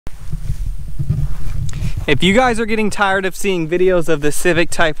If you guys are getting tired of seeing videos of the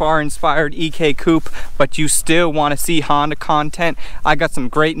Civic Type R inspired EK Coupe, but you still want to see Honda content, I got some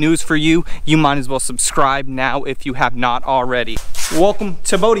great news for you. You might as well subscribe now if you have not already. Welcome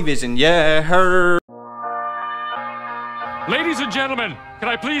to BodeVision. Yeah, her. Ladies and gentlemen, can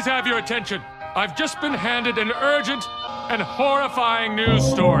I please have your attention? I've just been handed an urgent and horrifying news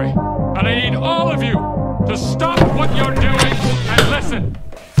story. And I need all of you to stop what you're doing and listen.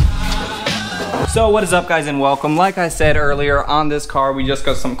 So what is up, guys, and welcome. Like I said earlier, on this car we just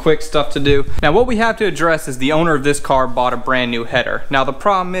got some quick stuff to do. Now what we have to address is the owner of this car bought a brand new header. Now the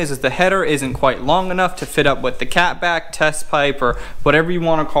problem is the header isn't quite long enough to fit up with the catback, test pipe, or whatever you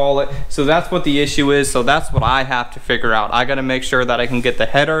want to call it. So that's what the issue is. So that's what I have to figure out. I got to make sure that I can get the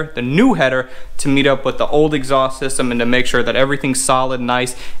header, the new header, to meet up with the old exhaust system and to make sure that everything's solid,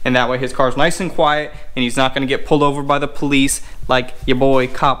 nice, and that way his car's nice and quiet and he's not going to get pulled over by the police like your boy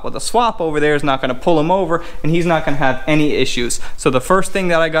cop with a swap over there is not going to pull him over, and he's not going to have any issues. So the first thing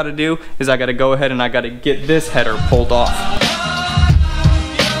that I got to do is I got to go ahead and I got to get this header pulled off.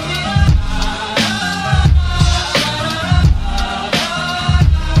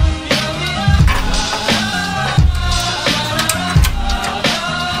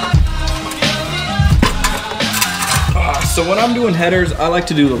 So when I'm doing headers, I like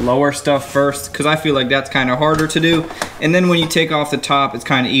to do the lower stuff first because I feel like that's kind of harder to do. And then when you take off the top, it's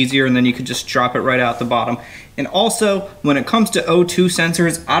kind of easier, and then you can just drop it right out the bottom. And also, when it comes to O2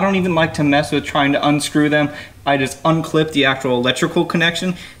 sensors, I don't even like to mess with trying to unscrew them. I just unclip the actual electrical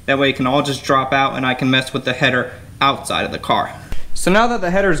connection. That way it can all just drop out and I can mess with the header outside of the car. So now that the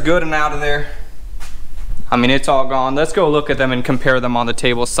header's good and out of there, I mean, it's all gone. Let's go look at them and compare them on the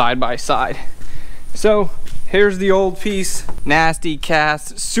table side by side. So here's the old piece, nasty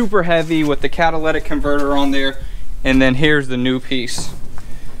cast, super heavy with the catalytic converter on there. And then here's the new piece.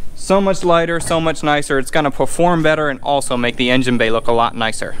 So much lighter, so much nicer. It's gonna perform better and also make the engine bay look a lot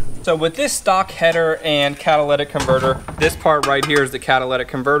nicer. So with this stock header and catalytic converter, this part right here is the catalytic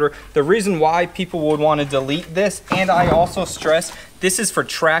converter. The reason why people would want to delete this, and I also stress, this is for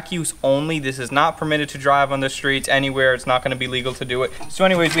track use only. This is not permitted to drive on the streets anywhere. It's not going to be legal to do it. So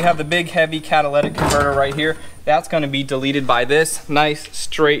anyways, we have the big heavy catalytic converter right here. That's going to be deleted by this nice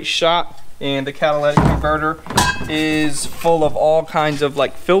straight shot. And the catalytic converter is full of all kinds of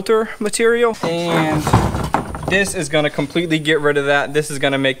like filter material, and this is going to completely get rid of that. This is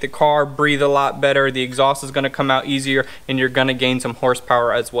going to make the car breathe a lot better. The exhaust is going to come out easier, and you're going to gain some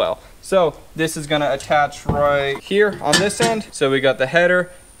horsepower as well. So this is going to attach right here on this end. So we got the header,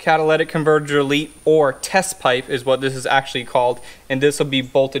 catalytic converter delete, or test pipe is what this is actually called, and this will be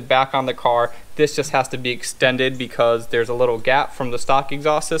bolted back on the car. This just has to be extended because there's a little gap from the stock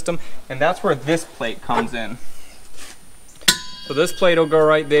exhaust system, and that's where this plate comes in. So this plate will go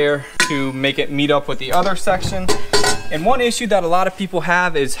right there to make it meet up with the other section. And one issue that a lot of people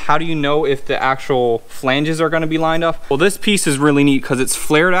have is, how do you know if the actual flanges are going to be lined up? Well, this piece is really neat because it's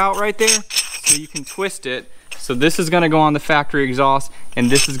flared out right there, so you can twist it. So this is going to go on the factory exhaust, and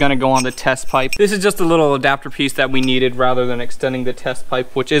this is going to go on the test pipe. This is just a little adapter piece that we needed rather than extending the test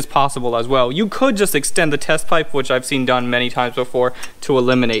pipe, which is possible as well. You could just extend the test pipe, which I've seen done many times before, to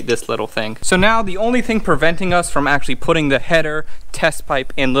eliminate this little thing. So now the only thing preventing us from actually putting the header, test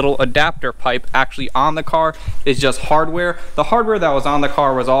pipe, and little adapter pipe actually on the car is just hardware. The hardware that was on the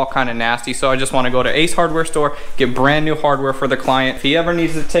car was all kind of nasty, so I just want to go to Ace Hardware store, get brand new hardware for the client. If he ever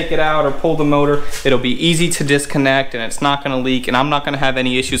needs to take it out or pull the motor, it'll be easy to disconnect and it's not going to leak, and I'm not going to have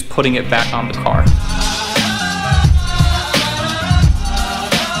any issues putting it back on the car.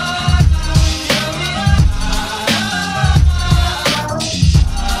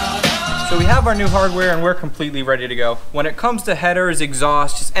 So we have our new hardware and we're completely ready to go. When it comes to headers,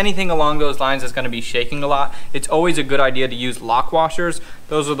 exhaust, just anything along those lines that's going to be shaking a lot, it's always a good idea to use lock washers.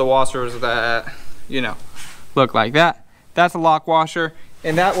 Those are the washers that, you know, look like that. That's a lock washer.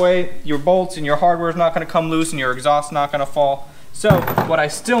 And that way your bolts and your hardware is not going to come loose and your exhaust is not going to fall. So what I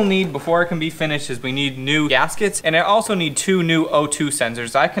still need before it can be finished is we need new gaskets, and I also need 2 new O2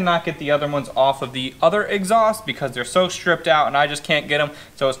 sensors. I cannot get the other ones off of the other exhaust because they're so stripped out and I just can't get them,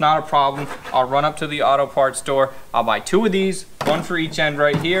 so it's not a problem. I'll run up to the auto parts store, I'll buy 2 of these, 1 for each end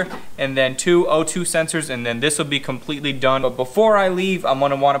right here, and then 2 O2 sensors, and then this will be completely done. But before I leave, I'm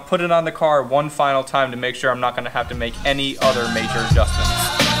going to want to put it on the car one final time to make sure I'm not going to have to make any other major adjustments.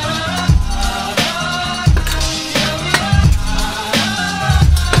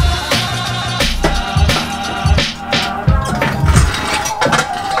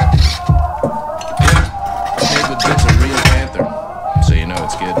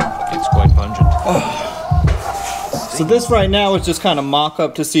 this right now is just kind of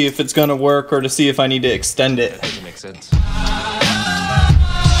mock-up to see if it's gonna work or to see if I need to extend it. That doesn't make sense.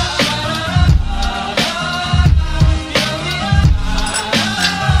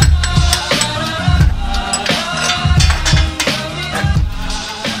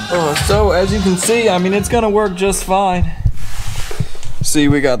 So as you can see, I mean, it's gonna work just fine. See,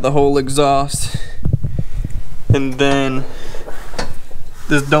 we got the whole exhaust, and then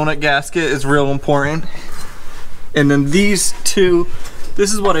this donut gasket is real important, and then these two,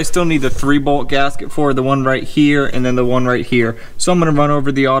 this is what I still need the 3-bolt gasket for, the one right here and then the one right here. So I'm gonna run over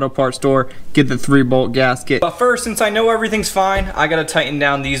to the auto parts store, get the 3-bolt gasket. But first, since I know everything's fine, I gotta tighten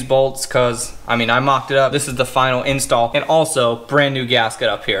down these bolts because, I mean, I mocked it up. This is the final install, and also brand new gasket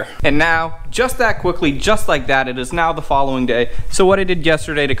up here. And now, just that quickly, just like that, it is now the following day. So what I did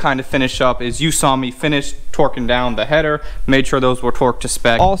yesterday to kind of finish up is you saw me finish torquing down the header, made sure those were torqued to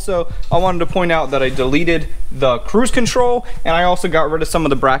spec. Also, I wanted to point out that I deleted the cruise control, and I also got rid of some of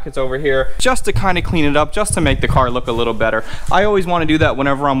the brackets over here just to kind of clean it up, just to make the car look a little better. I always want to do that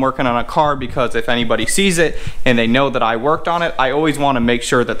whenever I'm working on a car, because if anybody sees it and they know that I worked on it, I always want to make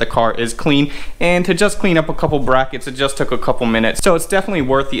sure that the car is clean. And to just clean up a couple brackets, it just took a couple minutes, so it's definitely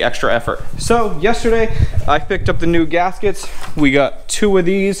worth the extra effort. So yesterday I picked up the new gaskets. We got 2 of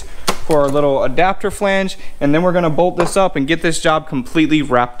these for our little adapter flange, and then we're gonna bolt this up and get this job completely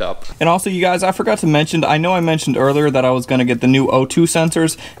wrapped up. And also, you guys, I forgot to mention, I know I mentioned earlier that I was gonna get the new O2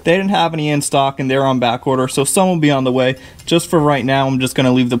 sensors. They didn't have any in stock and they're on back order, so some will be on the way. Just for right now, I'm just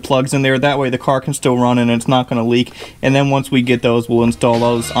gonna leave the plugs in there. That way the car can still run and it's not gonna leak. And then once we get those, we'll install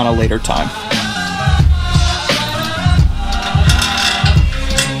those on a later time.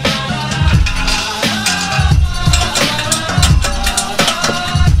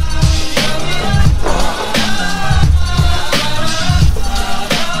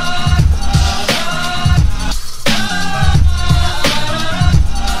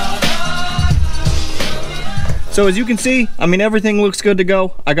 So as you can see, I mean, everything looks good to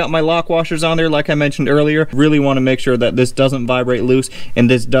go. I got my lock washers on there like I mentioned earlier. Really want to make sure that this doesn't vibrate loose, and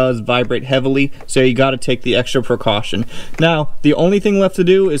this does vibrate heavily, so you got to take the extra precaution. Now, the only thing left to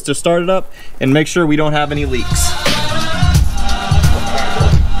do is to start it up and make sure we don't have any leaks.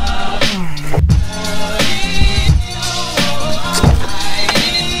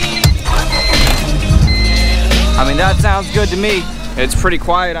 I mean, that sounds good to me. It's pretty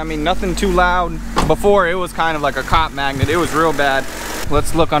quiet. I mean, nothing too loud. Before, it was kind of like a cop magnet. It was real bad.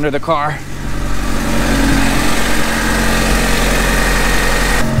 Let's look under the car.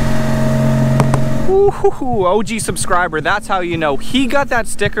 Ooh, OG subscriber, that's how you know. He got that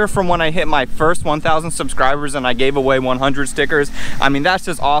sticker from when I hit my first 1,000 subscribers and I gave away 100 stickers. I mean, that's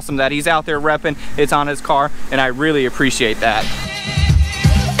just awesome that he's out there repping. It's on his car, and I really appreciate that.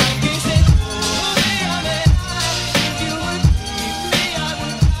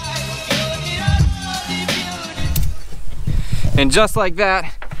 And just like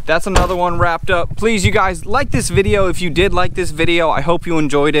that, that's another one wrapped up. Please, you guys, like this video. If you did like this video, I hope you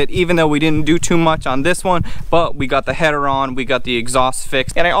enjoyed it, even though we didn't do too much on this one, but we got the header on, we got the exhaust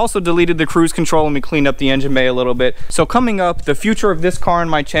fixed, and I also deleted the cruise control and we cleaned up the engine bay a little bit. So coming up, the future of this car on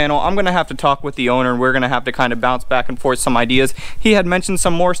my channel, I'm gonna have to talk with the owner, and we're gonna have to kind of bounce back and forth some ideas. He had mentioned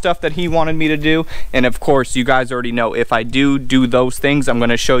some more stuff that he wanted me to do, and of course, you guys already know, if I do those things, I'm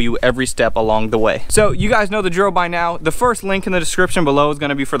gonna show you every step along the way. So you guys know the drill by now. The first link in the description below is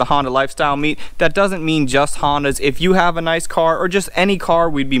gonna be for the Honda Lifestyle Meet. That doesn't mean just Hondas. If you have a nice car or just any car,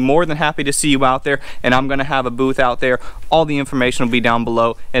 we'd be more than happy to see you out there, and I'm gonna have a booth out there. All the information will be down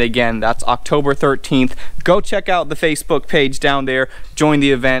below, and again, that's October 13th. Go check out the Facebook page down there, join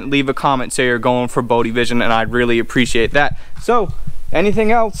the event, leave a comment, say you're going for BodeVision, and I'd really appreciate that. So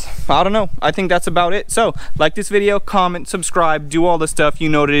anything else? I don't know. I think that's about it. So like this video, comment, subscribe, do all the stuff. You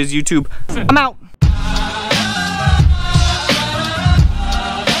know what it is, YouTube. I'm out.